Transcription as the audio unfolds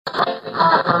You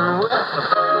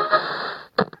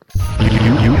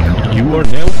are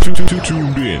now tuned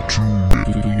in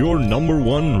to your number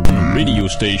one radio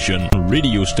station.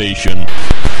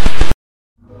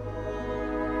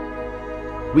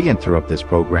 We interrupt this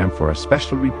program for a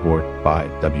special report by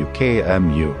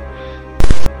WKMU.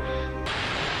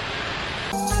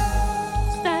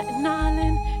 Staten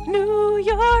Island, New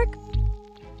York.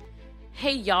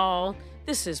 Hey y'all,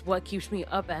 this is What Keeps Me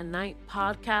Up at Night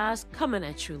podcast coming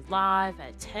at you live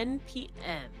at 10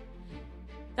 p.m.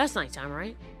 That's nighttime,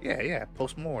 right? Yeah.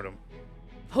 Postmortem.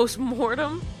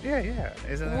 Postmortem? Yeah.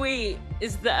 Isn't it? Wait,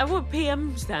 is that what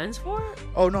PM stands for?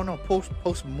 Oh no.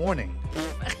 Post morning.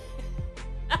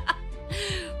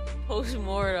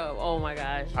 Postmortem. Oh my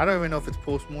gosh. I don't even know if it's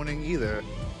post morning either.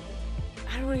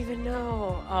 I don't even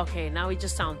know. Okay, now we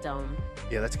just sound dumb.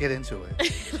 Yeah, let's get into it.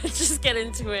 Let's just get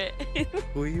into it.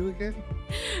 Who are you again?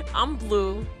 I'm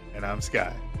Blue. And I'm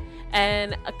Sky.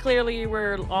 And clearly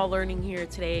we're all learning here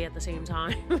today at the same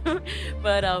time.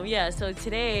 But yeah, so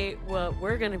today what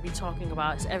we're going to be talking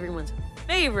about is everyone's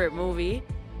favorite movie.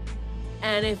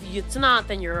 And if it's not,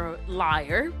 then you're a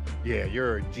liar. Yeah,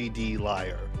 you're a GD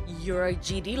liar. You're a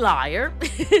GD liar.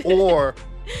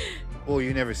 or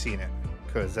you never seen it,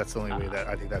 because that's the only way that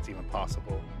I think that's even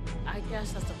possible. I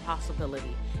guess that's a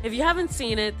possibility. If you haven't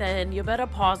seen it, then you better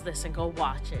pause this and go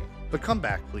watch it. But come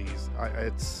back, please.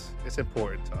 It's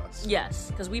important to us.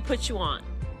 Yes, because we put you on.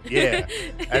 Yeah.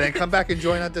 And then come back and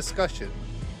join our discussion.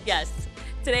 Yes.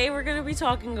 Today we're going to be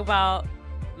talking about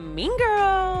Mean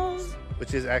Girls.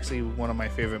 Which is actually one of my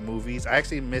favorite movies. I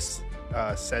actually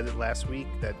said it last week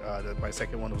that my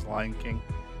second one was Lion King.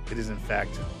 It is in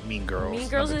fact Mean Girls. Mean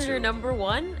Girls is your number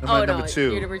one? Number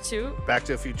two. Your number two? Back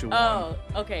to the Future 1. Oh,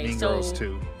 okay. Mean so Girls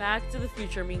 2. Back to the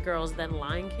Future, Mean Girls, then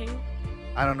Lion King?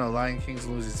 I don't know. Lion King's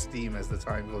losing steam as the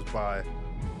time goes by.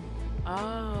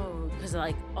 Oh, because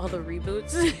like all the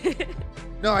reboots?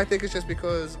 No, I think it's just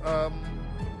because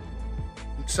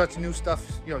such new stuff,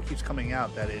 keeps coming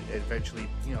out that it eventually,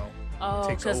 Oh,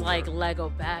 takes because over. like Lego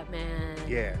Batman.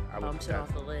 Yeah, I would bumps put it that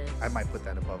off the list. I might put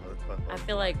that above it. But I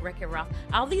feel like Wreck-It Ralph.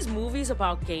 All these movies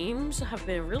about games have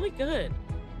been really good.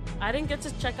 I didn't get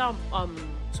to check out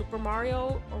Super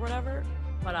Mario or whatever,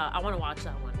 but I want to watch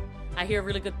that one. I hear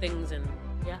really good things, and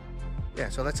yeah. Yeah,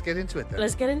 so let's get into it then.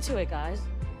 Let's get into it, guys.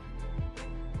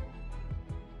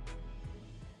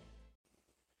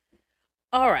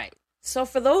 All right. So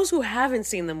for those who haven't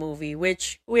seen the movie,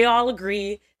 which we all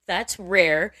agree that's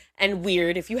rare and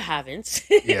weird if you haven't.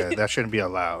 Yeah, that shouldn't be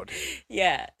allowed.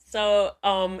 Yeah. So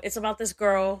it's about this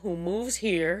girl who moves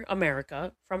here,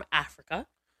 America, from Africa.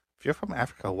 If you're from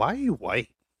Africa, why are you white?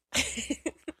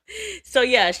 So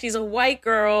yeah, she's a white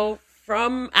girl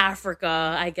from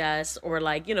Africa, I guess, or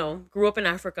like, grew up in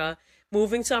Africa,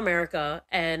 moving to America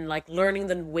and like learning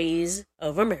the ways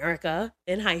of America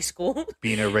in high school.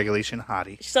 Being a regulation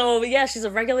hottie. So yeah, she's a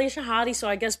regulation hottie. So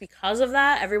I guess because of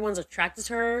that, everyone's attracted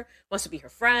to her, wants to be her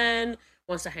friend,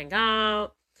 wants to hang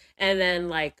out. And then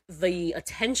like the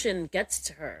attention gets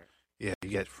to her. Yeah, you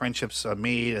get friendships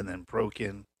made and then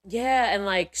broken. Yeah, and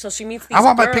like, so she meets these I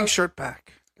want my girls. pink shirt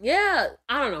back. Yeah,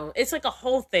 I don't know. It's like a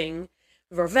whole thing.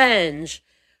 Revenge,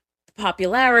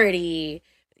 popularity,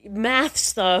 math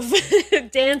stuff,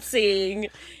 dancing.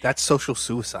 That's social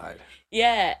suicide.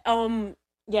 Yeah.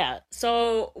 Yeah.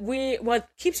 So what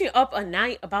keeps me up at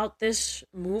night about this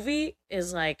movie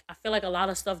is like I feel like a lot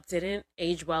of stuff didn't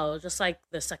age well, just like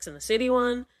the Sex and the City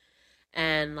one,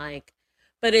 and like,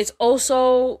 but it's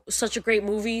also such a great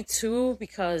movie too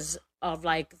because of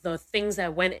like the things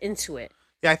that went into it.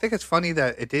 Yeah, I think it's funny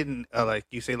that it didn't, like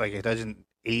you say, like it doesn't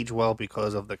age well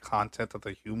because of the content of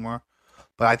the humor.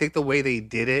 But I think the way they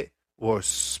did it was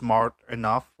smart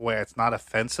enough where it's not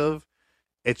offensive.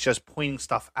 It's just pointing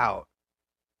stuff out.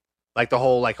 Like the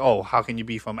whole, like, oh, how can you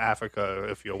be from Africa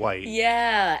if you're white?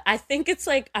 Yeah, I think it's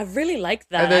like, I really like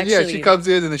that, And then, actually. yeah, she comes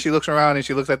in and then she looks around and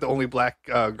she looks at the only black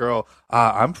girl.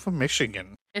 I'm from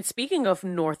Michigan. And speaking of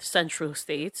North Central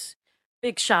states,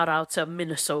 big shout out to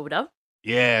Minnesota.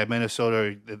 Yeah,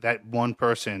 Minnesota, that one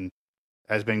person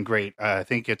has been great. I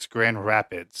think it's Grand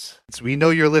Rapids. We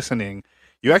know you're listening.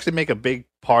 You actually make a big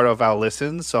part of our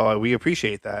listens, so we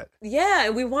appreciate that. Yeah,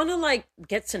 and we want to like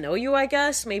get to know you, I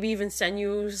guess. Maybe even send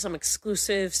you some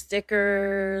exclusive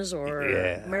stickers or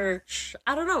merch.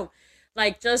 I don't know.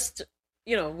 Like just,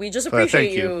 we just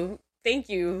appreciate you. Thank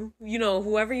you.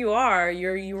 Whoever you are,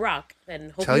 you rock.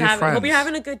 And hope you're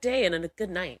having a good day and a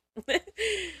good night.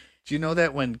 Do you know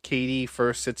that when Katie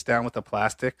first sits down with the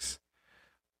plastics,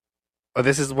 Oh,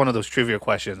 this is one of those trivia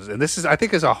questions, and this is I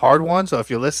think is a hard one. So if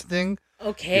you're listening,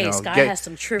 Okay, Sky get has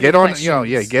some trivia get on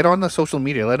questions. get on the social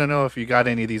media. Let her know if you got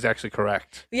any of these actually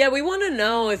correct. Yeah, we want to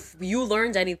know if you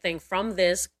learned anything from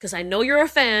this because I know you're a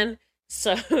fan.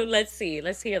 So let's see.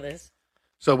 Let's hear this.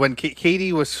 So when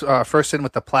Katie was first in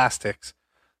with the plastics,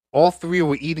 all three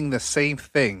were eating the same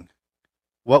thing.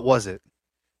 What was it?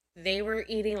 They were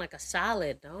eating like a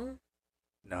salad, no?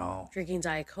 No, Drinking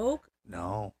Diet Coke.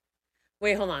 no.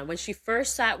 Wait, hold on. When she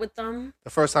first sat with them, The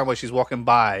first time when she's walking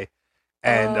by,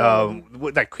 and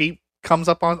Oh. that creep comes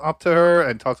up to her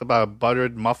and talks about a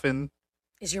buttered muffin.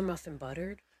 is your muffin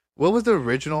buttered? What was the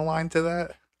original line to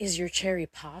that? Is your cherry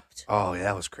popped? Oh, yeah,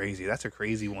 that was crazy. That's a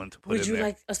crazy one to put Would in you there.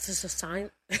 like us to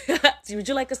assign? Would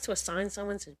you like us to assign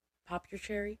someone to pop your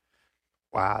cherry?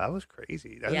 Wow, that was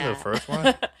crazy. That was the first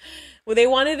one. Well, they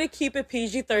wanted to keep it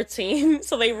PG-13,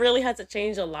 so they really had to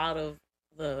change a lot of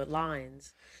the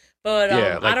lines. But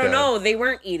Yeah, I like don't know. They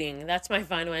weren't eating. That's my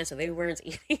final answer. They weren't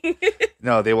eating.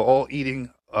 No, they were all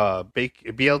eating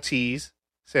BLTs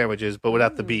sandwiches, but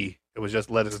without the B. It was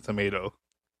just lettuce and tomato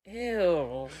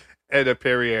Ew. and a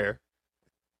Perrier.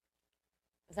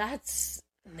 That's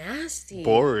nasty.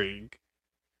 Boring.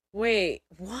 Wait,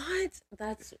 what?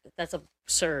 That's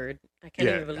absurd. I can't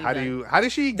even believe that. How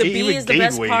does she The even B is the gain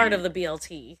best weight? part of the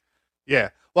BLT. Yeah.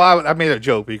 Well, I made a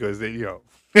joke because they,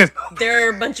 They're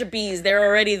a bunch of bees. They're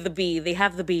already the bee. They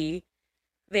have the bee.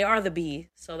 They are the bee.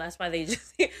 So that's why they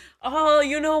just. Oh,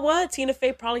 you know what? Tina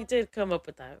Fey probably did come up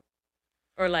with that,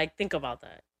 or like think about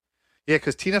that. Yeah,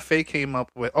 because Tina Fey came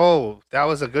up with. Oh, that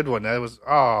was a good one. That was.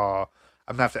 Oh,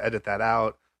 I'm gonna have to edit that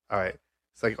out. All right.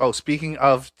 It's like, oh, speaking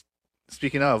of,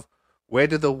 where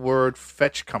did the word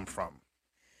fetch come from?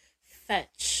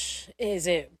 Fetch. Is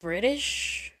it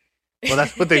British? Well,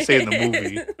 that's what they say in the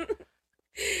movie.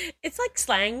 It's like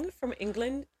slang from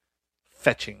England.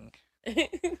 Fetching.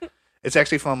 It's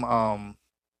actually from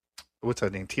what's her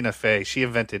name? Tina Fey. She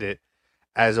invented it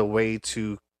as a way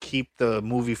to keep the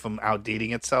movie from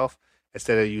outdating itself.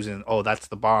 Instead of using, oh, that's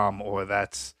the bomb, or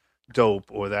that's dope,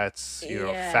 or that's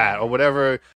Yeah. fat, or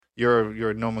whatever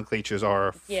your nomenclatures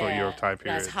are for your time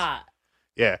period. That's hot.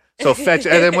 Yeah. So fetch,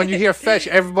 and then when you hear fetch,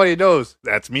 everybody knows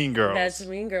that's Mean Girls. That's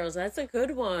Mean Girls. That's a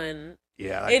good one.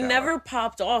 Yeah. I like It that never one.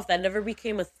 popped off. That never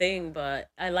became a thing, but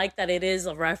I like that it is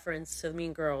a reference to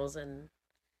Mean Girls, and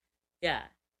yeah,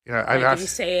 Yeah. like if you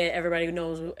say it, everybody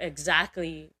knows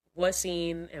exactly what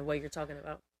scene and what you're talking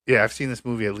about. Yeah. I've seen this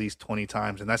movie at least 20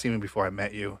 times, and that's even before I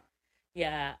met you.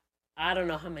 Yeah, I don't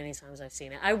know how many times I've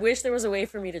seen it. I wish there was a way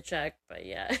for me to check, but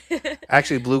yeah.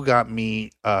 Actually, Blue got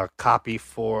me a copy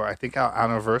for I think our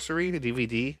anniversary, the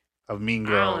DVD of Mean I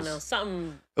Girls. don't know,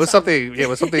 something. It was something. Yeah, it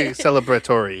was something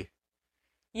celebratory.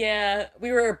 Yeah,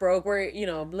 we were broke. We're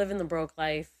living the broke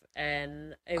life,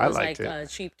 and it I was liked like it. a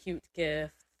cheap, cute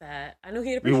gift that I knew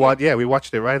he'd We appreciate. we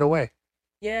watched it right away.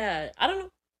 Yeah, I don't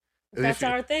know. And That's if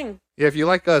you- our thing. Yeah, if you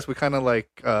like us, we kind of like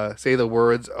say the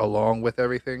words along with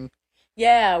everything.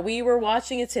 Yeah, we were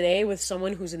watching it today with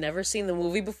someone who's never seen the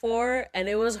movie before, and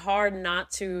it was hard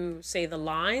not to say the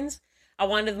lines. I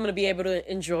wanted them to be able to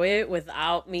enjoy it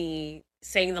without me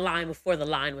saying the line before the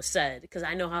line was said, because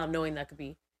I know how annoying that could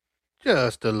be.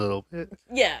 Just a little bit.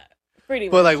 Yeah, pretty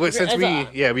much. But like since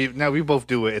It's we both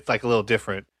do it, it's like a little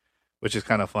different, which is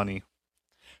kind of funny.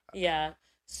 yeah.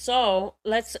 So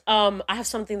let's. I have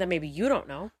something that maybe you don't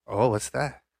know. Oh, what's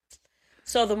that?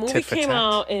 So the movie Tit for came tat.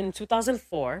 out in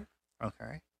 2004.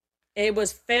 Okay. It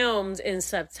was filmed in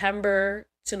September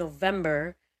to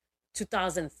November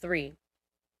 2003.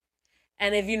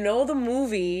 And if you know the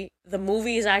movie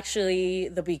is actually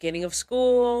the beginning of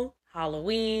school,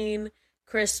 Halloween,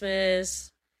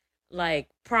 Christmas, like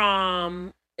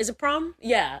prom. Is it prom?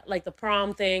 Yeah, like the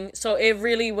prom thing. So it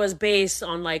really was based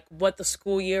on like what the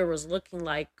school year was looking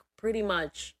like, pretty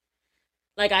much.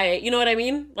 Like you know what I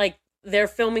mean? Like they're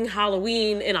filming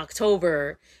Halloween in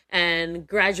October and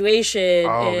graduation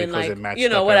Oh, in because like it matched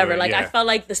up whatever. every- Like I yeah. felt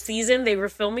like the season they were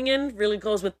filming in really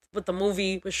goes with what the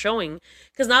movie was showing,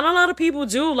 because not a lot of people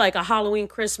do like a Halloween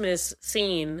Christmas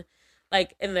scene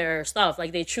like in their stuff.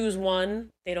 Like they choose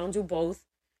one, they don't do both.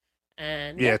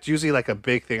 And Yeah, it's usually like a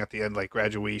big thing at the end, like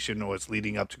graduation, or it's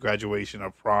leading up to graduation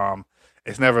or prom.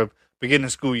 It's never beginning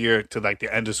of school year to like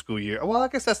the end of school year. Well, I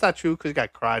guess that's not true because you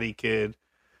got Karate Kid.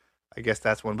 I guess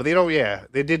that's one, but they don't. Yeah,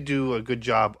 they did do a good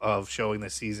job of showing the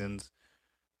seasons.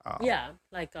 yeah,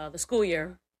 like the school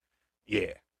year.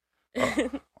 Yeah.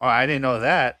 Oh, I didn't know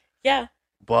that. Yeah.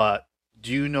 But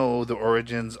do you know the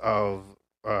origins of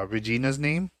Regina's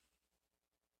name?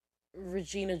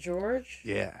 Regina George?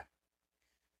 Yeah.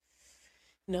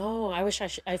 No, I wish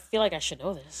I feel like I should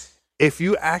know this. If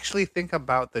you actually think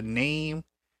about the name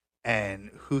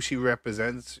and who she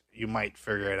represents, you might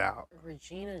figure it out.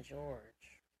 Regina George.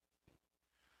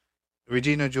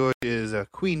 Regina George is a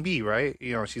Queen Bee, right?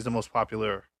 You know, she's the most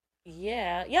popular.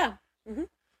 Yeah, yeah.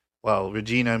 Well,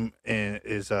 Regina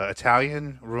is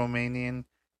Italian, Romanian,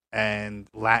 and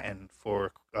Latin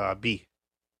for bee.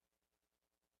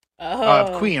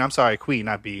 Oh, Queen. I'm sorry, queen,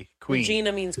 not bee. Queen.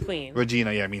 Regina means queen.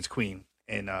 Regina, yeah, means queen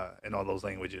in all those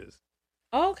languages.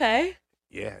 Okay.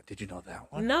 Yeah, did you know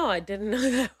that one? No, I didn't know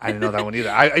that. I didn't know that one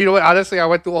either. You know what? Honestly, I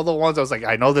went through all the ones. I was like,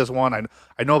 I know this one.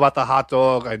 I know about the hot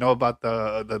dog. I know about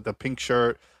the pink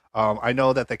shirt. I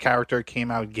know that the character came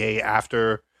out gay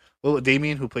after. Well,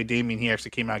 Damien, who played Damien, he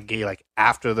actually came out gay like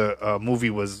after the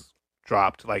movie was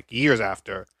dropped, like years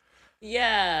after.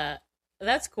 Yeah,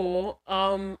 that's cool.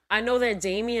 I know that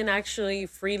Damien actually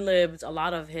free-libbed a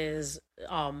lot of his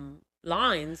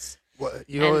lines. Well,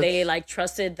 you know, and they like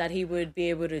trusted that he would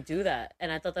be able to do that,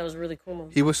 and I thought that was really cool.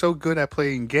 he was so good at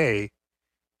playing gay,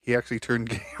 he actually turned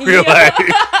gay. Real life.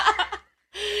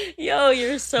 Yo,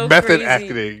 you're so Method crazy.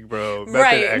 acting, bro. Method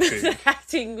Right, acting. method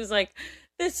acting was like,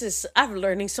 I'm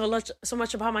learning so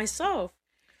much about myself.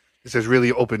 This has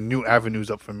really opened new avenues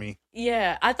up for me.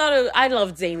 Yeah, I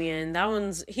loved Damien.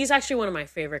 He's actually one of my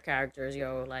favorite characters.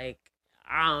 Yo, like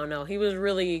I don't know, he was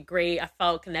really great. I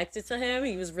felt connected to him.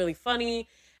 He was really funny.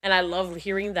 And I love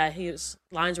hearing that his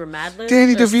lines were mad libs.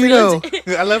 Danny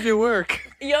DeVito, I love your work.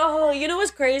 Yo, you know what's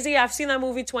crazy? I've seen that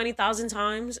movie 20,000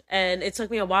 times, and it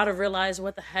took me a while to realize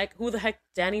who the heck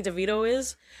Danny DeVito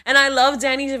is. And I love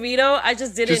Danny DeVito. I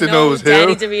just didn't know it was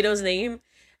Danny him? DeVito's name.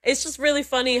 It's just really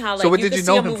funny how like So what you did could you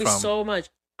see know a him movie from? so much.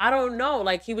 I don't know.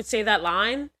 Like he would say that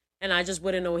line, and I just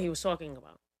wouldn't know what he was talking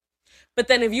about. But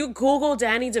then if you Google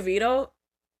Danny DeVito,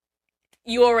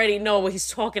 you already know what he's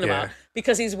talking about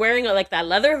because he's wearing like that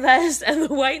leather vest and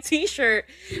the white t-shirt,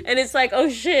 and it's like, oh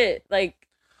shit, like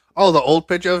Oh, the old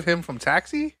picture of him from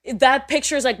Taxi? that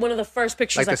picture is like one of the first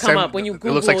pictures Like that the come seven- up when you it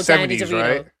Google looks like Danny 70s,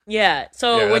 DeVito. right? Yeah,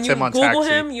 so Yeah, when that's you him on Google Taxi.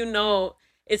 him, you know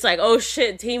it's like, oh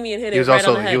shit, Damien hit He it was right on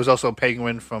also the head. he was also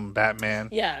Penguin from Batman.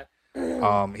 Yeah.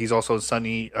 He's also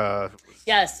Sunny.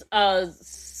 Yes.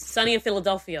 Sunny in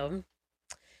Philadelphia.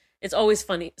 It's always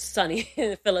sunny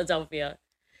in Philadelphia.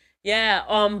 Yeah.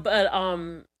 But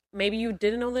maybe you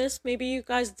didn't know this. Maybe you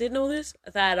guys did know this.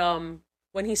 That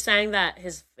when he sang that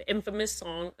his infamous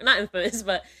song, not infamous,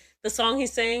 but the song he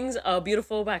sings,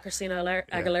 "Beautiful" by Christina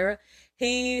Aguilera.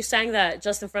 He sang that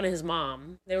just in front of his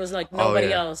mom. There was like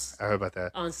nobody else I heard about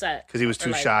that on set because he was Or,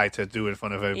 too like, shy to do it in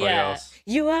front of everybody else.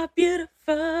 You are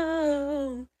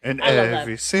beautiful. In I love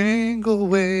every that. single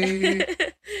way.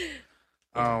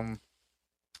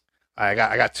 I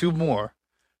got two more,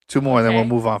 and then Okay. we'll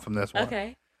move on from this one.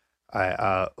 Okay.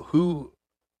 Who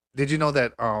did you know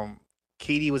that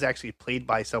Katie was actually played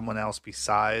by someone else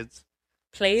besides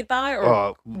Played by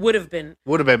or would have been?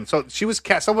 would have been so she was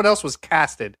someone else was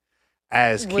casted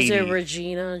as Was Katie. it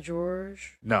Regina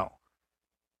George? No,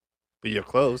 but you're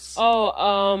close.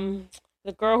 Oh,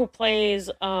 the girl who plays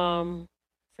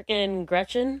freaking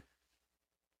Gretchen.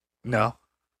 No,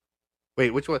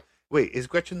 wait, which one? Wait, is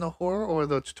Gretchen the horror or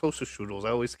the toaster strudels? I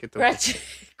always get the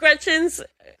Gretchen's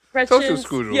toaster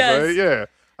strudels, yes. right? Yeah,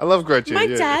 I love Gretchen. My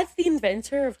yeah. dad's the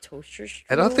inventor of toaster strudels.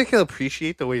 I don't think he'll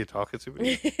appreciate the way you're talking to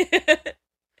me.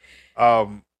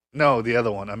 No, the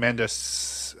other one, Amanda.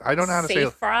 I don't know how to say.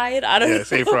 Fried. I don't know.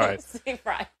 Stay fried. Stay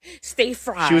fried. Stay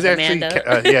fried. She was actually,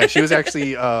 Amanda. she was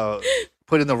actually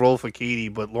put in the role for Katie,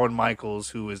 but Lorne Michaels,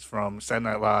 who is from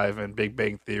Saturday Night Live and Big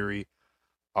Bang Theory,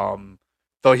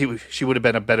 thought she would have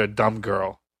been a better dumb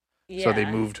girl, so they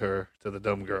moved her to the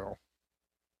dumb girl.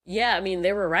 Yeah, I mean,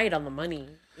 they were right on the money.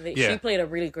 Yeah. She played a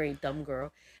really great dumb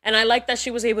girl. And I like that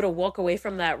she was able to walk away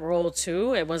from that role,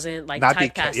 too. It wasn't, like,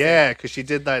 typecasted. Yeah, because she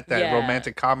did that Yeah.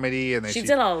 romantic comedy. And then She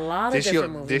did a lot of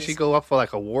different movies. Did she go up for,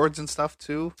 like, awards and stuff,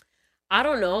 too? I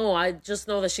don't know. I just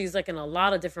know that she's, like, in a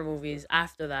lot of different movies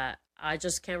after that. I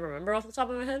just can't remember off the top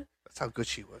of my head. That's how good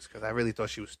she was, because I really thought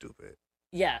she was stupid.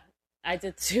 Yeah, I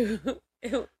did, too.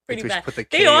 Pretty we bad. put the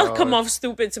They K all on. come off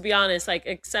stupid, to be honest. Like,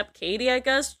 except Katie, I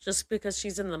guess, just because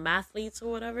she's in the Mathletes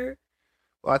or whatever.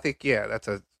 Well, I think, yeah, that's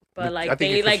a... But, like, I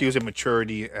think they, it's like... confusing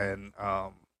maturity and...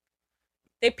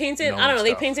 They painted, knowing I don't know, they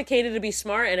stuff. painted Katie to be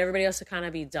smart and everybody else to kind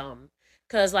of be dumb.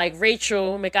 Because, like,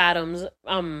 Rachel McAdams,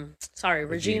 Regina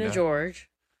Regina. George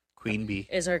Queen Bee.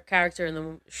 is her character in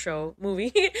the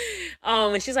movie.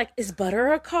 And she's like, is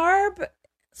butter a carb?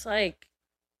 It's like,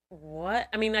 what?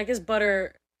 I mean, I guess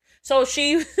butter... So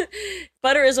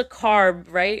butter is a carb,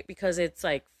 right? Because it's,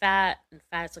 like, fat, and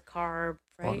fat's a carb,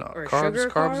 right? Oh, no. Or Carbs, sugar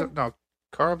carb? no,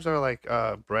 carbs are like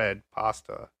bread,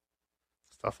 pasta,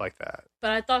 stuff like that.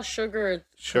 But I thought sugar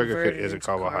Sugar converted is a into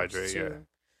carbohydrate, carbs, yeah. too.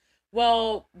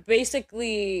 Well,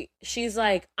 basically, she's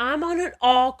like, I'm on an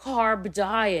all carb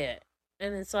diet.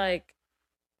 And it's like,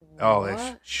 Oh,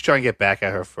 what? she's trying to get back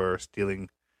at her for stealing.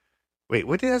 Wait,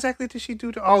 what exactly did she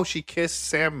do? Oh, she kissed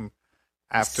Sam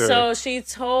after. So she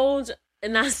told,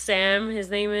 not Sam, his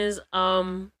name is,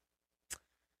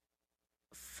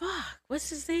 what's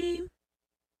his name?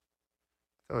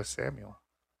 That was Samuel.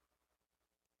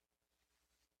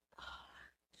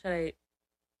 Should I?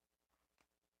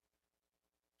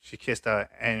 She kissed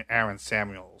Aaron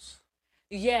Samuels.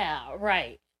 Yeah,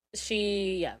 right.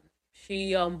 She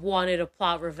wanted to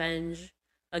plot revenge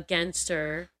against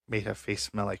her. Made her face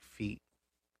smell like feet.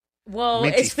 Well,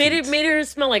 Minty it's made feet. her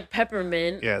smell like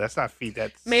peppermint. Yeah, that's not feet.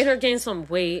 That's Made her gain some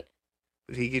weight.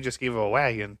 He just gave her a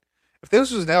wagon. If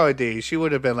this was nowadays, she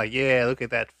would have been like, "Yeah, look at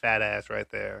that fat ass right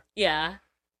there." Yeah.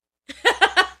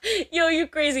 Yo, you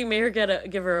crazy. Made her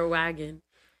give her a wagon.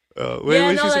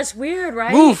 Wait, That's weird,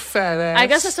 right? Move, fat ass. I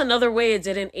guess that's another way it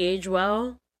didn't age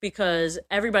well because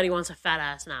everybody wants a fat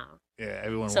ass now. Yeah,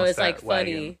 everyone So wants it's that like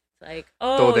wagon. funny. It's like,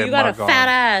 Throw oh, that you got a mug fat on.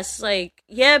 ass. Like,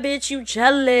 yeah, bitch, you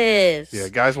jealous. Yeah,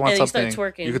 guys want And you start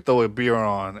something. twerking. You could throw a beer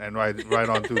on and ride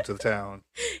on through to the town.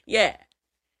 Yeah.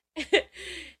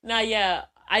 Nah, yeah.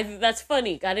 That's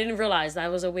funny. I didn't realize that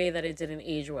was a way that it didn't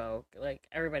age well. Like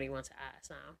everybody wants ass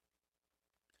now.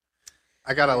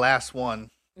 I got a last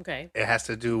one. Okay. It has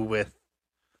to do with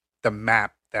the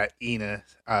map that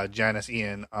Janice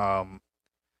Ian,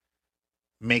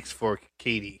 makes for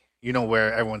Katie. You know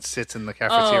where everyone sits in the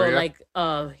cafeteria. Oh,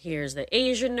 like here's the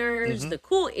Asian nerds, Mhm. the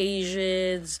cool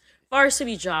Asians,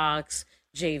 varsity jocks,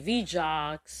 JV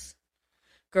jocks,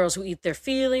 girls who eat their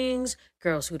feelings,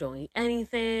 girls who don't eat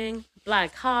anything,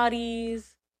 black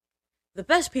hotties, the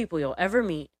best people you'll ever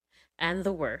meet, and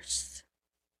the worst.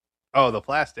 Oh, the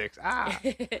plastics.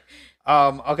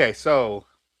 Okay, so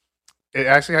it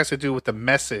actually has to do with the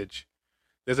message.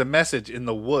 There's a message in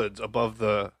the woods above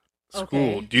the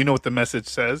school. Okay. Do you know what the message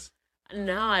says?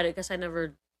 No, I guess I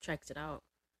never checked it out.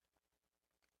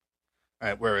 All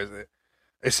right, where is it?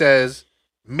 It says,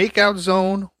 "Makeout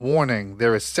zone warning.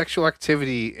 There is sexual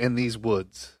activity in these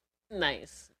woods."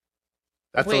 Nice.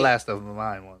 That's the Wait. last of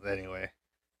mine ones, anyway.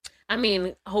 I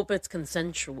mean, hope it's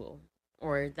consensual,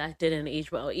 or that didn't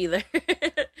age well either.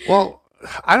 Well,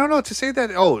 I don't know to say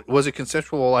that. Oh, was it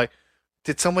consensual? Like,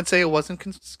 did someone say it wasn't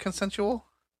consensual?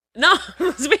 No, I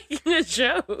was making a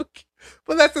joke.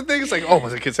 But that's the thing. It's like, oh,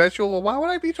 was it consensual? Well, why would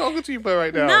I be talking to you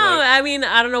right now? No, Like, I mean,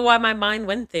 I don't know why my mind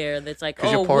went there. That's like, 'Cause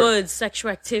oh, you're part- woods, sexual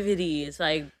activity. It's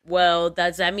like, well,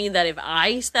 does that mean that if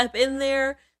I step in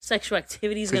there, sexual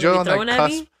activity is going 'cause to you're be on thrown that at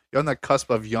cusp. me? You're on that cusp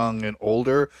of young and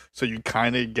older, so you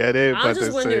kind of get it. I'm but just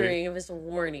to wondering if it's a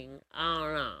warning. I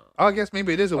don't know. Oh, I guess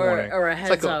maybe it is a warning. Or a It's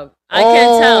heads like up. I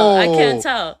can't tell. I Oh! can't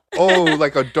tell. Oh,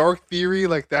 like a dark theory,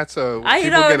 like that's a I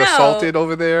people don't get know. assaulted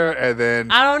over there, and then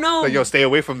I don't know. like, yo, stay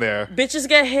away from there. Bitches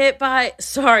get hit by,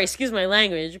 sorry, excuse my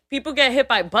language. People get hit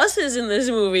by buses in this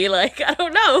movie. Like, I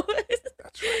don't know.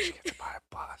 That's right. She gets hit by a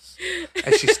bus,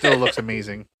 and she still looks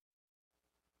amazing.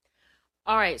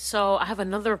 All right, so I have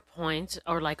another point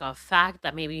or like a fact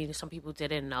that maybe some people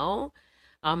didn't know.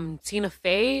 Tina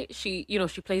Fey, she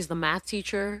plays the math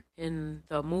teacher in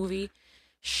the movie.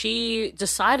 She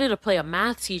decided to play a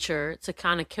math teacher to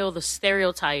kind of kill the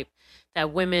stereotype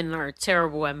that women are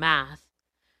terrible at math,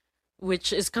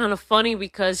 which is kind of funny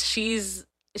because she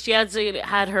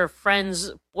had her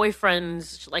friends'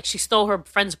 boyfriends, like she stole her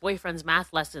friend's boyfriend's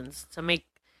math lessons to make.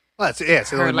 Well, it's the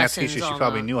Her only math lessons teacher she on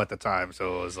probably the- knew at the time,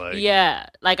 so it was like, Yeah,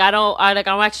 like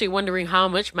I'm actually wondering how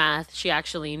much math she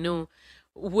actually knew,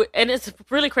 and it's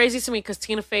really crazy to me because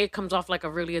Tina Fey comes off like a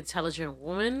really intelligent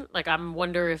woman. Like I'm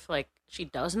wonder if like she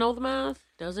does know the math,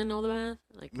 doesn't know the math.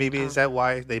 Like maybe is that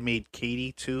why they made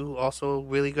Katie too also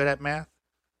really good at math?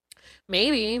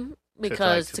 maybe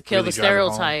because to to kill really the drive it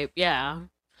home. stereotype. Yeah.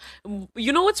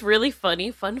 You know what's really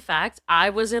funny? Fun fact: I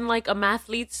was in like a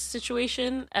mathlete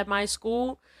situation at my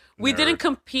school. We Nerd. didn't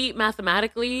compete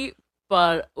mathematically,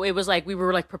 but it was like we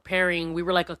were like preparing. We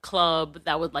were like a club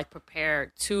that would like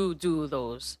prepare to do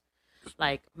those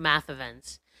like math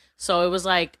events. So it was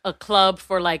like a club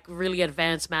for like really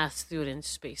advanced math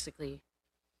students, basically.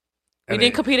 We And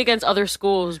didn't it- compete against other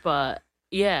schools, but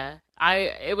yeah,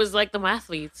 it was like the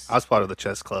mathletes. I was part of the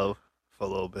chess club for a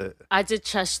little bit. I did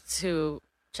chess too.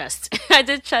 I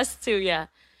did chess too. Yeah,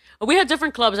 we had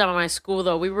different clubs at my school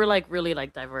though. We were like really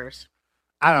like diverse.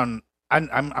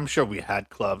 I'm sure we had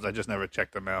clubs. I just never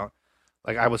checked them out.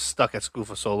 Like I was stuck at school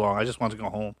for so long. I just wanted to go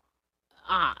home.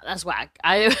 That's whack.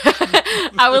 I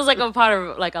was like a part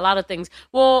of like a lot of things.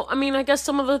 Well, I mean, I guess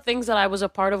some of the things that I was a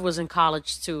part of was in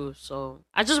college too. So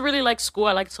I just really like school.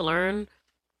 I like to learn,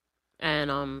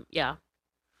 and yeah.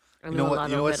 I You know know a what? lot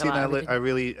You know of what it scene about I everything.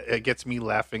 really it gets me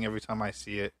laughing every time I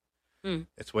see it. Hmm.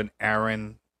 It's when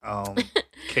Aaron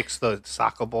kicks the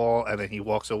soccer ball and then he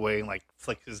walks away and like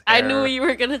flicks his I knew hair. what you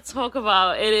were gonna talk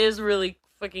about. It is really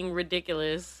fucking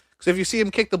ridiculous. Because if you see him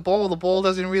kick the ball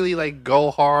doesn't really like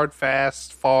go hard,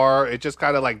 fast, far. It just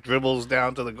kind of like dribbles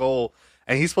down to the goal.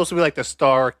 And he's supposed to be like the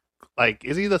star. Like,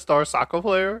 is he the star soccer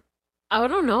player? I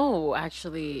don't know,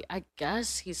 actually. I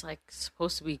guess he's like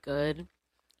supposed to be good.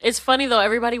 It's funny though,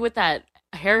 everybody with that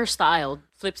hairstyle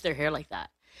flips their hair like that.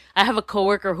 I have a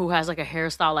coworker who has like a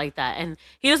hairstyle like that, and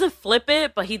he doesn't flip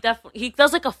it, but he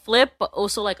does like a flip, but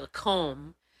also like a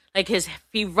comb. Like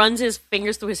he runs his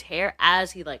fingers through his hair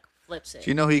as he like flips it.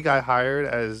 Do you know he got hired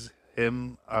as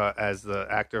him as the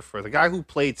actor for the guy who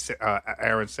played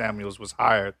Aaron Samuels was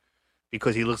hired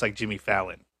because he looks like Jimmy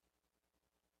Fallon.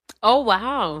 Oh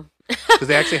wow! Because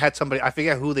they actually had somebody, I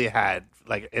forget who they had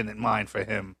like in mind for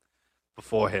him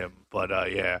before him, but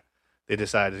yeah, they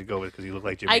decided to go with because he looked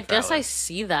like Jimmy. I Fallon. guess I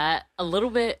see that a little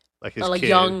bit, like his like kid.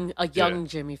 young Yeah.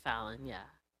 Jimmy Fallon. Yeah.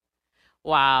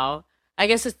 Wow. I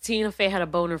guess it's Tina Fey had a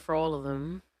boner for all of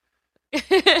them.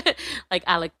 Like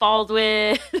Alec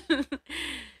Baldwin,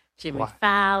 Jimmy Why?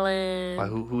 Fallon. Why,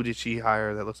 who did she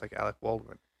hire that looks like Alec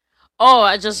Baldwin? Oh,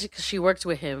 I just because she worked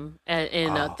with him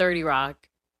in Oh. 30 Rock,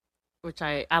 which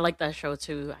I like that show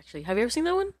too. Actually, have you ever seen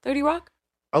that one, 30 Rock?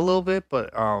 A little bit,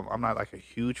 but I'm not like a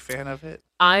huge fan of it.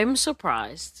 I'm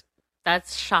surprised.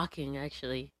 That's shocking,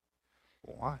 actually.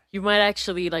 Why? You might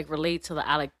actually like relate to the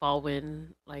Alec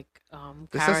Baldwin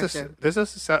character.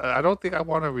 I don't think I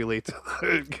want to relate to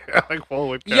the Alec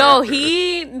Baldwin character. Yo,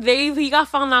 he got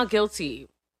found out guilty.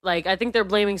 Like I think they're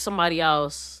blaming somebody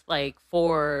else, like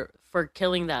for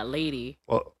killing that lady.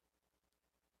 Well,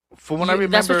 from what I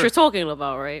remember, That's what you're talking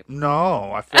about, right?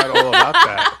 No, I forgot all about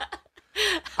that.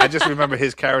 I just remember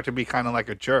his character be kind of like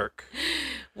a jerk.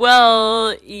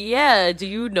 Well, yeah. Do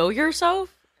you know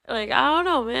yourself? Like I don't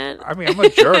know, man. I mean, I'm a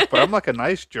jerk, but I'm like a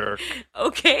nice jerk.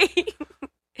 Okay.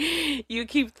 You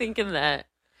keep thinking that.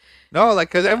 No, like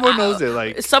because everyone knows it.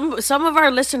 Like Some of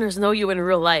our listeners know you in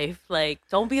real life. Like,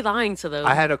 don't be lying to them.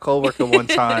 I had a coworker one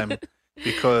time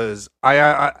because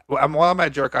while I'm a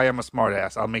jerk, I am a smart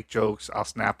ass. I'll make jokes. I'll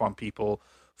snap on people.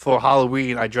 For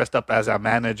Halloween, I dressed up as a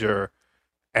manager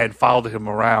and followed him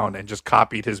around and just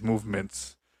copied his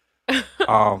movements.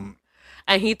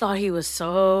 And he thought he was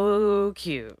so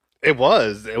cute. It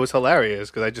was hilarious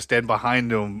because I just stand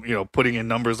behind him, putting in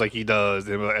numbers like he does,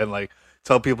 and like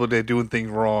tell people they're doing things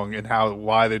wrong and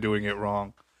why they're doing it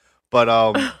wrong. But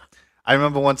I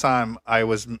remember one time I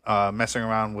was messing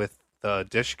around with the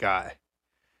dish guy,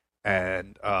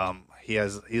 and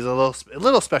he's a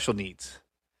little special needs.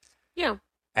 Yeah,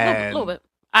 And a little bit.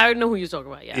 I know who you're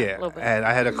talking about. Yeah, a yeah, little bit. and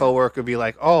I had a coworker be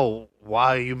like, "Oh,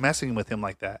 why are you messing with him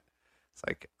like that?" It's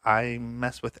like, I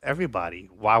mess with everybody.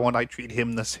 Why won't I treat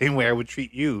him the same way I would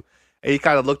treat you? And he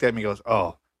kind of looked at me and goes,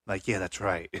 "Oh, like, yeah, that's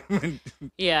right."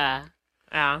 Yeah.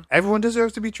 Everyone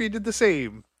deserves to be treated the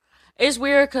same. It's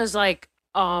weird because, like,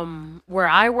 where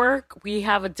I work, we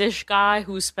have a dish guy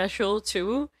who's special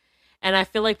too. And I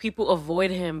feel like people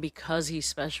avoid him because he's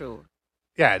special.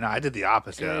 Yeah, no, I did the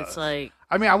opposite. And it's like,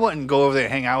 I mean, I wouldn't go over there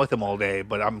and hang out with him all day,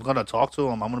 but I'm going to talk to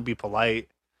him. I'm going to be polite.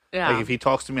 yeah. Like, if he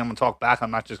talks to me, I'm going to talk back.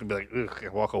 I'm not just going to be like, ugh,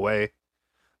 and walk away.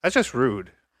 That's just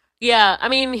rude. Yeah, I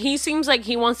mean, he seems like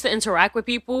he wants to interact with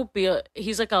people.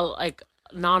 He's like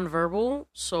nonverbal,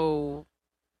 so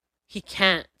he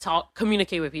can't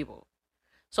communicate with people.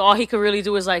 So all he could really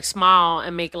do is like smile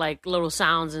and make like little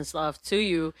sounds and stuff to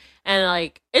you, and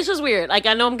like it's just weird. Like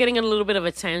I know I'm getting a little bit of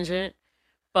a tangent,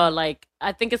 but like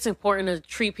I think it's important to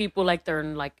treat people like they're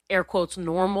like air quotes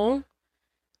normal,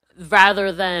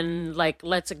 rather than like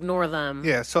let's ignore them.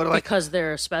 Yeah, sort of like because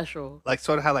they're special. Like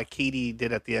sort of how like Katie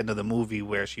did at the end of the movie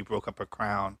where she broke up her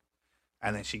crown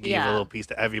and then she gave a little piece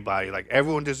to everybody. Like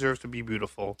everyone deserves to be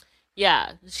beautiful.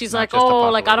 Yeah. She's Not like, just the "Oh,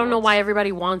 like I popular don't know ones." why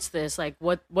everybody wants this. Like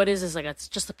what is this? Like it's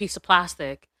just a piece of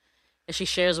plastic." And she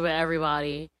shares with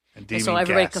everybody. And so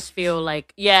everybody could feel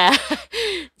like, yeah.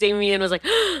 Damien was like,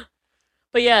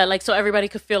 but yeah, like so everybody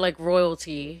could feel like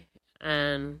royalty.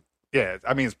 And Yeah,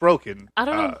 I mean it's broken. I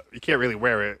don't know. You can't really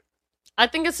wear it. I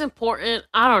think it's important,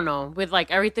 I don't know, with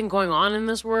like everything going on in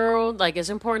this world, like it's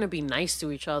important to be nice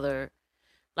to each other.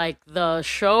 Like the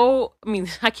show, I mean,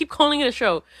 I keep calling it a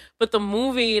show, but the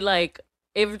movie, like,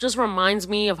 it just reminds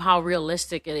me of how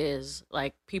realistic it is.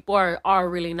 Like people are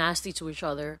really nasty to each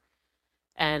other.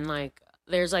 And like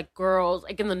there's like girls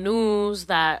like in the news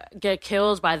that get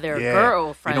killed by their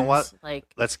girlfriends. You know what? Like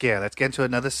Let's get into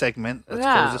another segment. Let's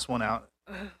Yeah. close this one out.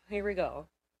 here we go.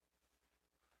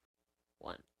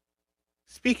 1.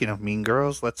 Speaking of Mean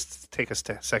Girls, let's take a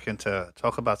second to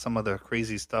talk about some of the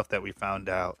crazy stuff that we found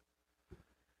out.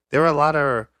 There are a lot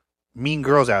of mean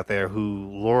girls out there who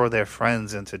lure their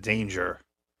friends into danger.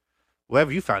 What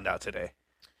have you found out today?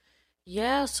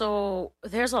 Yeah, so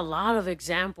there's a lot of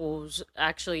examples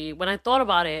actually. When I thought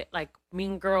about it, like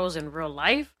mean girls in real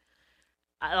life,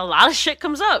 a lot of shit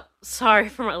comes up. Sorry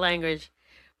for my language.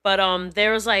 But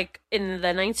there was like in the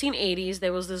 1980s,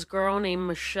 there was this girl named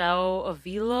Michelle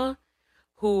Avila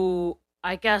who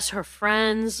I guess her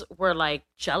friends were like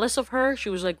jealous of her. She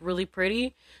was like really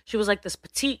pretty. She was like this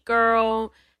petite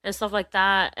girl and stuff like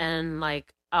that. And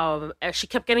like she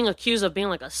kept getting accused of being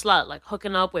like a slut, like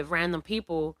hooking up with random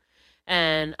people.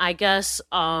 And I guess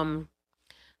so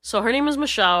her name is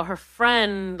Michelle. Her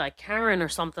friend, like Karen or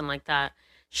something like that,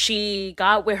 she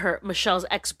got with her Michelle's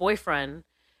ex-boyfriend.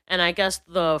 And I guess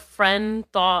the friend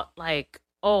thought like,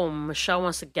 oh, Michelle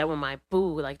wants to get with my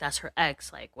boo, like that's her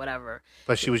ex, like whatever.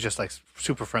 But she was just like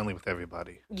super friendly with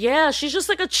everybody. Yeah, she's just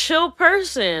like a chill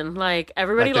person. Like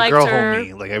everybody like the liked girl her.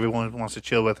 homie. Like everyone wants to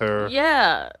chill with her.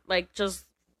 Yeah, like just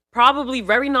probably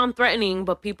very non-threatening,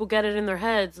 but people get it in their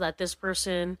heads that this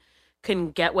person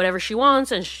can get whatever she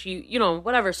wants and she,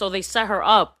 whatever. So they set her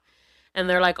up and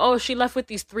they're like, oh, she left with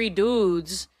these three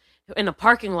dudes in a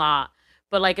parking lot.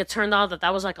 But like it turned out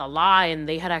that was like a lie and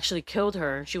they had actually killed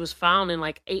her. She was found in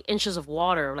like 8 inches of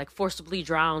water, like forcibly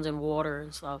drowned in water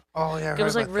and stuff. Oh yeah, it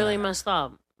was like really messed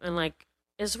up and like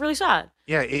it's really sad.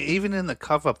 Yeah, even in the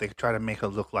cover up, they try to make her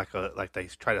look like they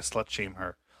try to slut shame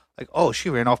her. Like, oh, she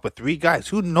ran off with 3 guys.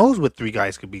 Who knows what 3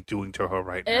 guys could be doing to her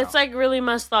right now? It's like really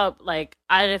messed up. Like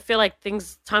I feel like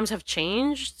times have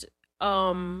changed,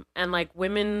 and like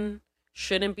women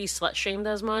shouldn't be slut shamed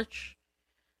as much.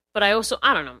 But I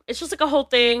don't know. It's just like a whole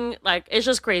thing. Like it's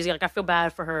just crazy. Like I feel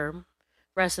bad for her.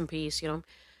 Rest in peace,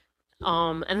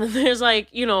 And then there's like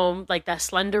like that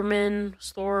Slenderman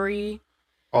story.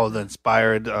 Oh, the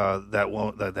inspired that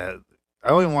one that I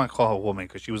don't even want to call her a woman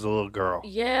because she was a little girl.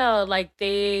 Yeah, like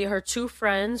her 2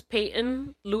 friends,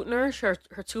 Peyton Lutner,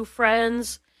 her 2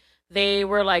 friends, they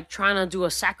were like trying to do a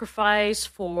sacrifice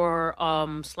for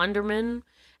Slenderman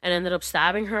and ended up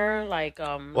stabbing her. Like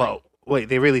Well, wait,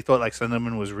 they really thought like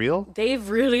Slenderman was real? They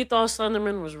really thought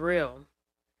Slenderman was real.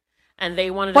 And they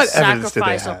wanted What to evidence did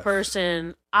they sacrifice a have?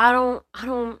 person. I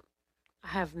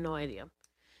have no idea.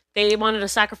 They wanted to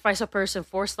sacrifice a person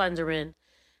for Slenderman.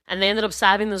 And they ended up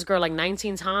stabbing this girl like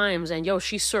 19 times. And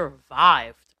she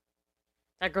survived.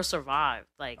 That girl survived.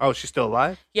 Like, Oh, she's still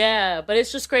alive? yeah, but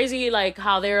it's just crazy, like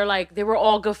how they were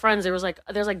all good friends. There's like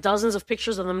dozens of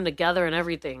pictures of them together and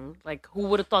everything. Like, who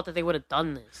would have thought that they would have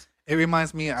done this? It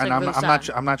reminds me, and like, I'm, really I'm not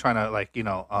sad. I'm not trying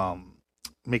to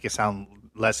make it sound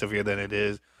less severe than it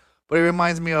is, but it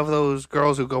reminds me of those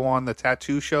girls who go on the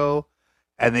tattoo show,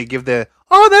 and they give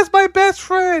oh, that's my best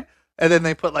friend, and then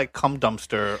they put like cum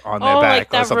dumpster on their Oh, back like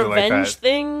or that something revenge like that.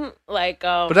 thing, like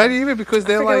But not even because I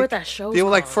they're forget like what that show's they were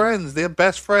like called. friends, they're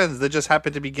best friends. They just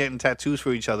happen to be getting tattoos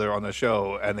for each other on the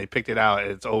show, and they picked it out.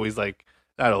 And it's always like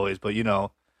not always, but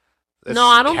it's No,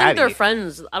 I don't think catty. they're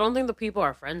friends. I don't think the people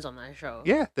are friends on that show.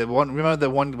 Yeah, remember the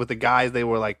one with the guys? They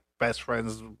were like best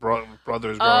friends, brothers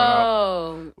growing up.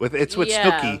 Oh, With yeah.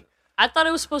 Snooki. I thought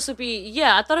it was supposed to be.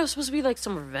 Yeah, I thought it was supposed to be like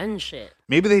some revenge shit.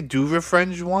 Maybe they do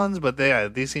revenge ones, but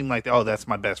they seem like that's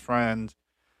my best friend.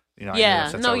 I knew him Yeah,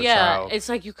 since no, I was a yeah. child. It's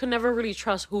like you can never really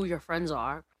trust who your friends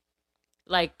are.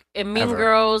 Like in Mean Ever.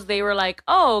 Girls, they were like,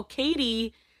 "Oh,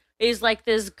 Katie is like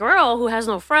this girl who has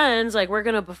no friends. Like we're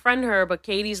gonna befriend her, but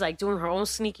Katie's like doing her own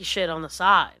sneaky shit on the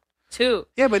side too.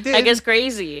 Yeah, but Like it's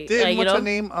crazy. Like, what's her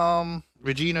name?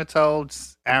 Regina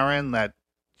tells Aaron that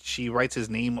she writes his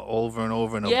name over and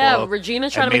over in a Yeah, book.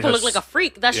 Regina tried to and make made her her look like a s-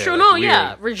 freak. That's yeah, true. like No, weird.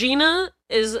 yeah. Regina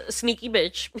is a sneaky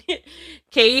bitch.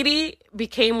 Katie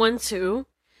became one too.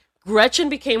 Gretchen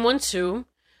became one too.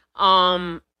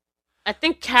 I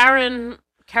think Karen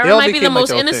all might be the became, like, most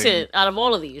their own innocent out of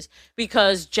all of these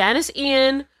because Janice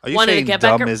Ian Are you wanted to saying get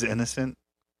back dumb her. is innocent?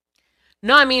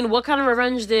 No, I mean, what kind of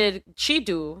revenge did she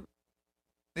do?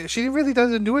 She really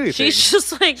doesn't do anything. She's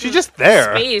just like She's just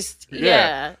there. spaced. Yeah.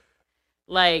 Yeah.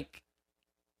 Like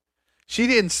She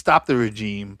didn't stop the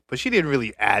regime, but she didn't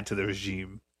really add to the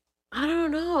regime. I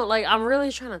don't know. Like, I'm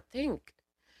really trying to think.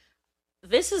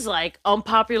 This is like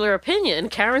unpopular opinion.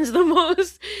 Karen's the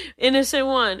most innocent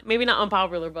one. Maybe not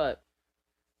unpopular, but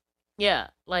yeah.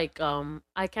 Like,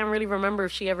 I can't really remember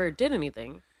if she ever did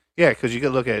anything. Yeah, because you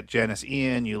could look at Janice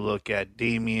Ian, you look at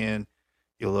Damien,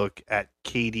 you look at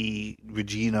Katie,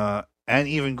 Regina, and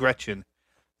even Gretchen.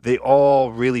 They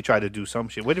all really tried to do some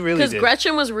shit. What they really Because did.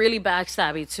 Gretchen was really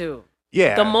backstabby too.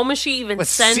 Yeah. The moment she even With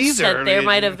sensed Caesar, that there it-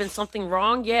 might have been something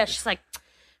wrong, yeah, she's like,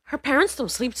 her parents don't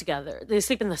sleep together. They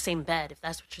sleep in the same bed, if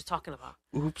that's what you're talking about.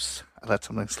 Oops, I let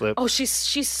something slip. Oh, she's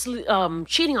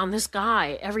cheating on this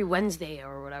guy every Wednesday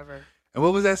or whatever. And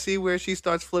what was that scene where she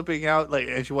starts flipping out, like,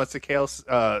 and she wants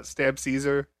to stab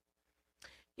Caesar?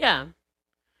 Yeah.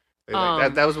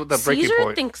 That was what the breaking Caesar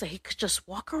point. thinks that he could just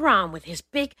walk around with his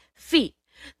big feet.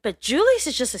 But Julius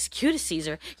is just as cute as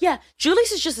Caesar. Yeah,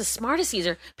 Julius is just as smart as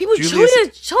Caesar. People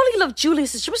totally love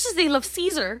Julius as much as they love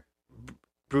Caesar.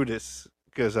 Brutus,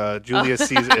 because Julius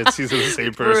Caesar and Caesar the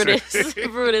same person.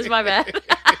 Brutus, my bad.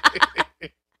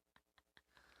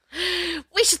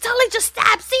 We should totally just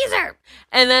stab Caesar.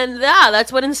 And then, yeah,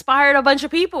 that's what inspired a bunch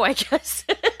of people, I guess.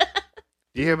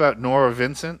 You hear about Nora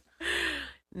Vincent?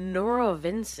 Nora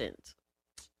Vincent.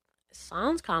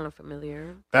 Sounds kind of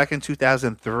familiar. Back in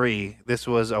 2003, this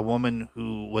was a woman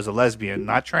who was a lesbian,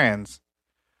 not trans.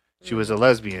 She was a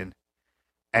lesbian.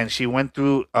 And she went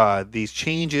through these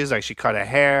changes. Like, she cut her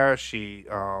hair. She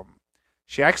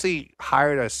actually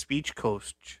hired a speech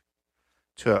coach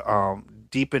to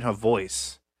deepen her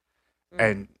voice.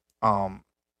 And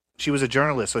she was a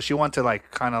journalist, so she wanted to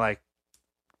like kind of like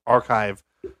archive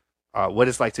what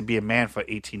it's like to be a man for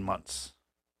 18 months.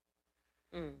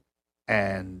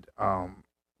 And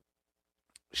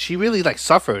she really like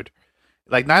suffered,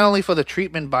 like not only for the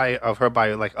treatment by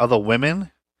like other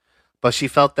women, but she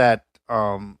felt that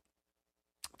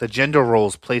the gender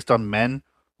roles placed on men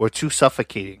were too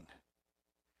suffocating.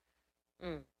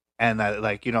 And that,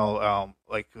 like, you know,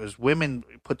 like, because women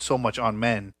put so much on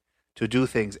men to do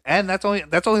things, and that's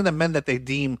only the men that they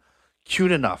deem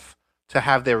cute enough to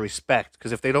have their respect.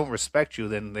 Because if they don't respect you,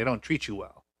 then they don't treat you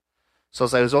well. So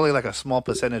it's like there's only like a small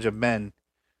percentage of men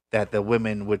that the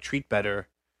women would treat better,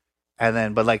 and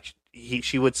then but like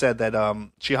she would said that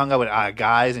she hung out with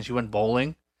guys and she went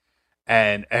bowling,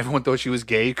 and everyone thought she was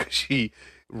gay because she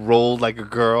rolled like a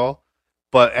girl.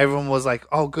 But everyone was like,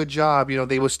 "Oh, good job!" You know,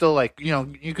 they were still like, you know,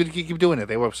 you could keep doing it.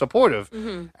 They were supportive,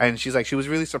 and she's like, she was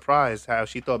really surprised how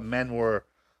she thought men were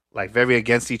like very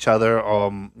against each other,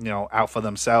 you know, out for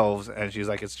themselves. And she's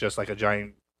like, it's just like a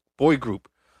giant boy group.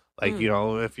 Like, you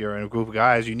know, if you're in a group of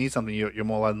guys, you need something. You're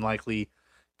more unlikely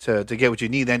to get what you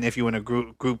need than if you're in a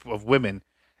group of women.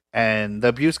 And the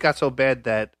abuse got so bad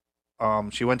that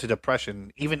she went to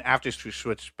depression even after she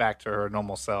switched back to her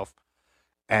normal self.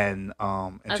 And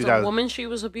as a woman, she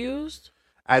was abused.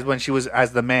 As when she was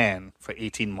as the man for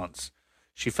 18 months,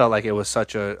 she felt like it was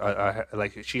such a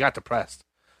like she got depressed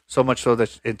so much so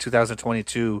that in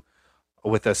 2022,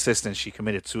 with assistance, she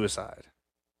committed suicide.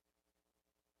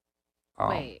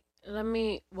 Wait,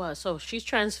 what? So she's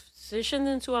transitioned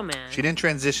into a man. She didn't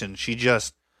transition. She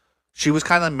was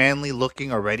kind of manly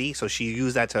looking already, so she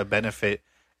used that to her benefit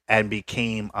and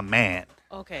became a man.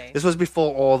 Okay. This was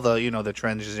before all the, you know, the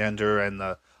transgender and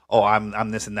the, I'm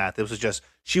this and that. This was just,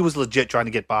 she was legit trying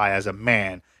to get by as a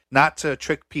man, not to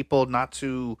trick people, not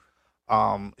to,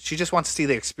 she just wants to see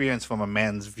the experience from a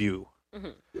man's view.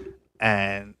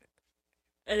 And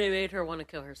it made her want to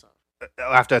kill herself.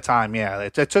 After a time, yeah.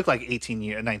 It took like 19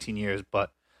 years,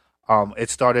 but it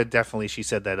started, definitely, she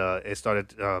said that it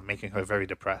started making her very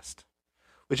depressed,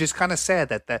 which is kind of sad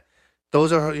that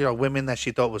those are, you know, women that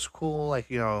she thought was cool, like,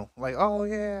 you know, like, oh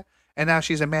yeah, and now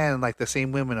she's a man, and like the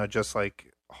same women are just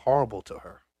like horrible to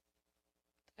her.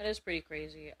 That is pretty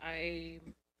crazy. I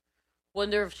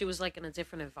wonder if she was like in a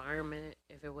different environment,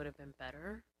 if it would have been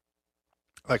better.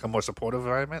 Like a more supportive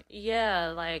environment? Yeah,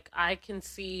 like I can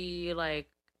see, like,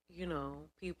 you know,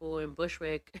 people in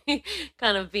Bushwick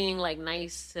kind of being like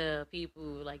nice to people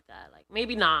like that. Like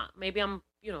maybe not. Maybe I'm,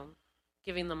 you know,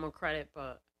 giving them more credit,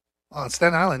 but on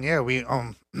Staten Island, yeah, we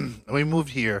when we moved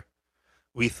here,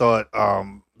 we thought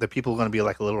the people were gonna be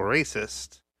like a little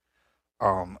racist.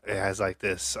 It has like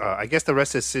this. I guess the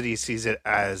rest of the city sees it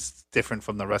as different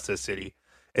from the rest of the city.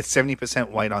 It's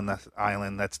 70% white on the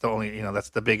island. That's the only, you know,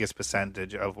 that's the biggest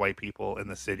percentage of white people in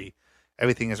the city.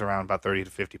 Everything is around about 30 to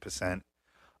 50%.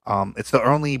 It's the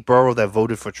only borough that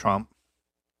voted for Trump,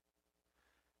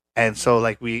 and so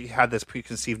like we had this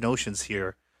preconceived notions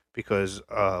here. Because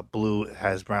Blue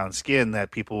has brown skin,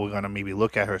 that people were going to maybe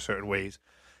look at her certain ways.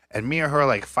 And me and her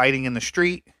like fighting in the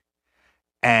street,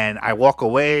 and I walk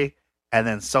away, and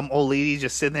then some old lady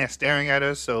just sitting there staring at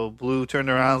us. So Blue turned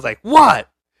around and was like,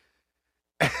 "What?"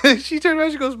 She turned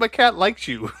around, she goes, "My cat likes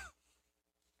you."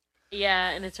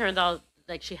 Yeah, and it turned out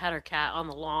like she had her cat on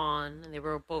the lawn, and they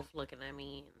were both looking at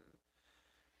me.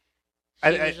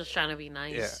 She was just trying to be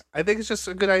nice. Yeah, I think it's just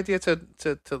a good idea to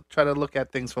try to look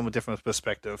at things from a different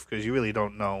perspective, because you really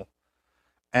don't know.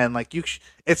 And like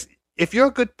it's if you're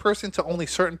a good person to only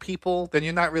certain people, then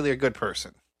you're not really a good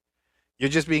person.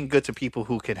 You're just being good to people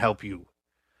who can help you.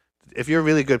 If you're a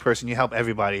really good person, you help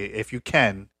everybody if you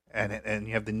can, and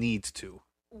you have the needs to.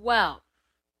 Well,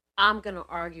 I'm gonna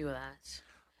argue that.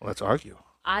 Let's argue.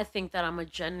 I think that I'm a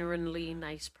genuinely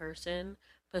nice person,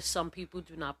 but some people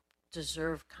do not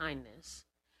deserve kindness.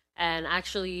 And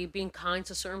actually, being kind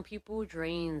to certain people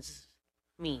drains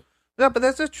me. Yeah, but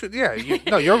that's the truth. Yeah,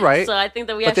 no, you're right. So I think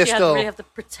that we But actually there's still- really have to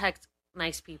protect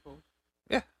nice people.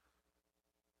 Yeah.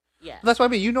 Yeah. That's what I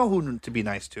mean. You know who to be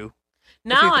nice to.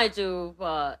 Now I do,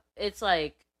 but it's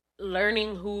like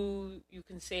learning who you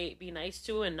can say be nice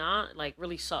to and not like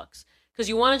really sucks. Because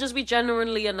you want to just be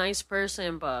genuinely a nice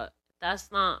person, but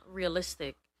that's not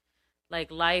realistic.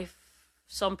 Like life,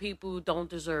 some people don't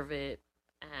deserve it,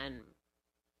 and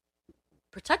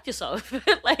protect yourself.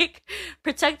 Like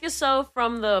protect yourself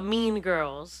from the mean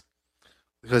girls.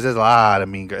 Because there's a lot of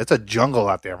mean girls. It's a jungle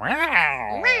out there.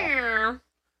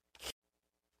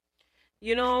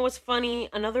 You know what's funny?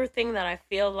 Another thing that I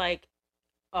feel like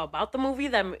about the movie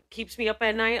that keeps me up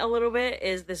at night a little bit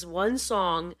is this one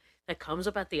song that comes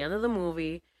up at the end of the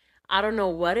movie. I don't know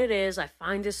what it is. I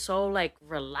find it so like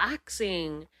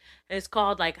relaxing. It's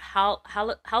called like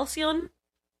Halcyon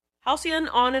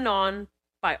On and On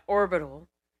by Orbital.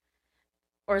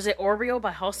 Or is it Oreo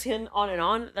by Halcyon On and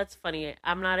On? That's funny.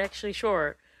 I'm not actually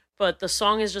sure. But the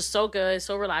song is just so good,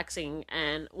 so relaxing.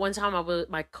 And one time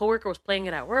my coworker was playing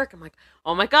it at work. I'm like,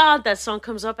 oh my God, that song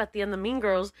comes up at the end of Mean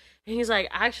Girls. And he's like,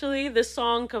 actually, this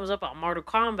song comes up on Mortal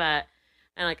Kombat.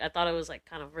 And like, I thought it was like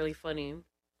kind of really funny.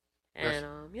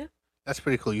 And yeah. That's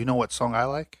pretty cool. You know what song I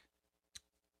like?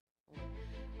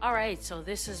 All right, so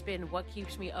this has been What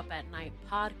Keeps Me Up at Night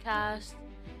podcast.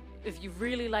 If you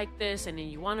really like this and then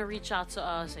you want to reach out to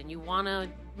us and you want to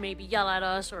maybe yell at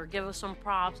us or give us some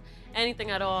props,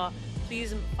 anything at all,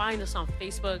 please find us on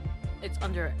Facebook. It's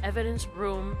under Evidence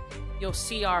Room. You'll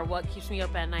see our What Keeps Me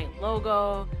Up at Night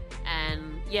logo.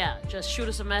 And yeah, just shoot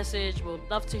us a message. We'll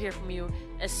love to hear from you,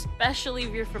 especially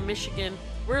if you're from Michigan.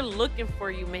 We're looking for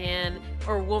you, man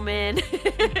or woman.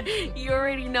 You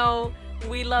already know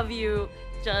we love you.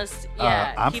 Just,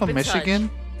 yeah. I'm keep from in Michigan.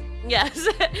 touch. Yes.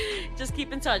 Just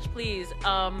keep in touch, please.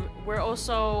 We're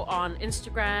also on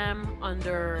Instagram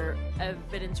under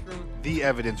Evidence Room. The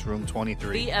Evidence Room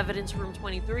 23. The Evidence Room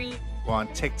 23. We're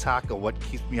on TikTok of What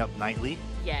Keeps Me Up Nightly.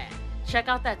 Yeah. Check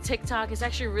out that TikTok. It's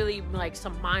actually really like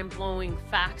some mind-blowing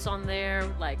facts on there.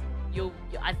 Like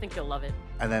I think you'll love it.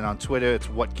 And then on Twitter, it's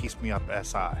What Keeps Me Up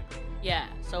SI. Yeah.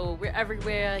 So we're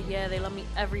everywhere. Yeah, they love me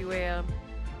everywhere.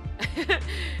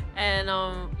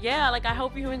 And yeah, like I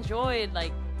hope you enjoyed.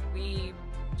 Like we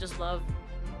just love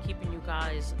keeping you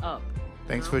guys up.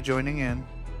 Thanks for joining in.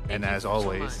 And as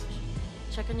always,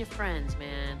 check on your friends,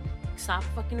 man. Stop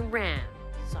fucking around.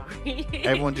 Sorry.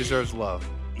 Everyone deserves love,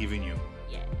 even you.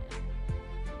 Yeah.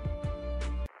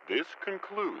 This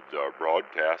concludes our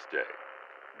broadcast day.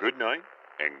 Good night,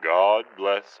 and God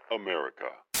bless America.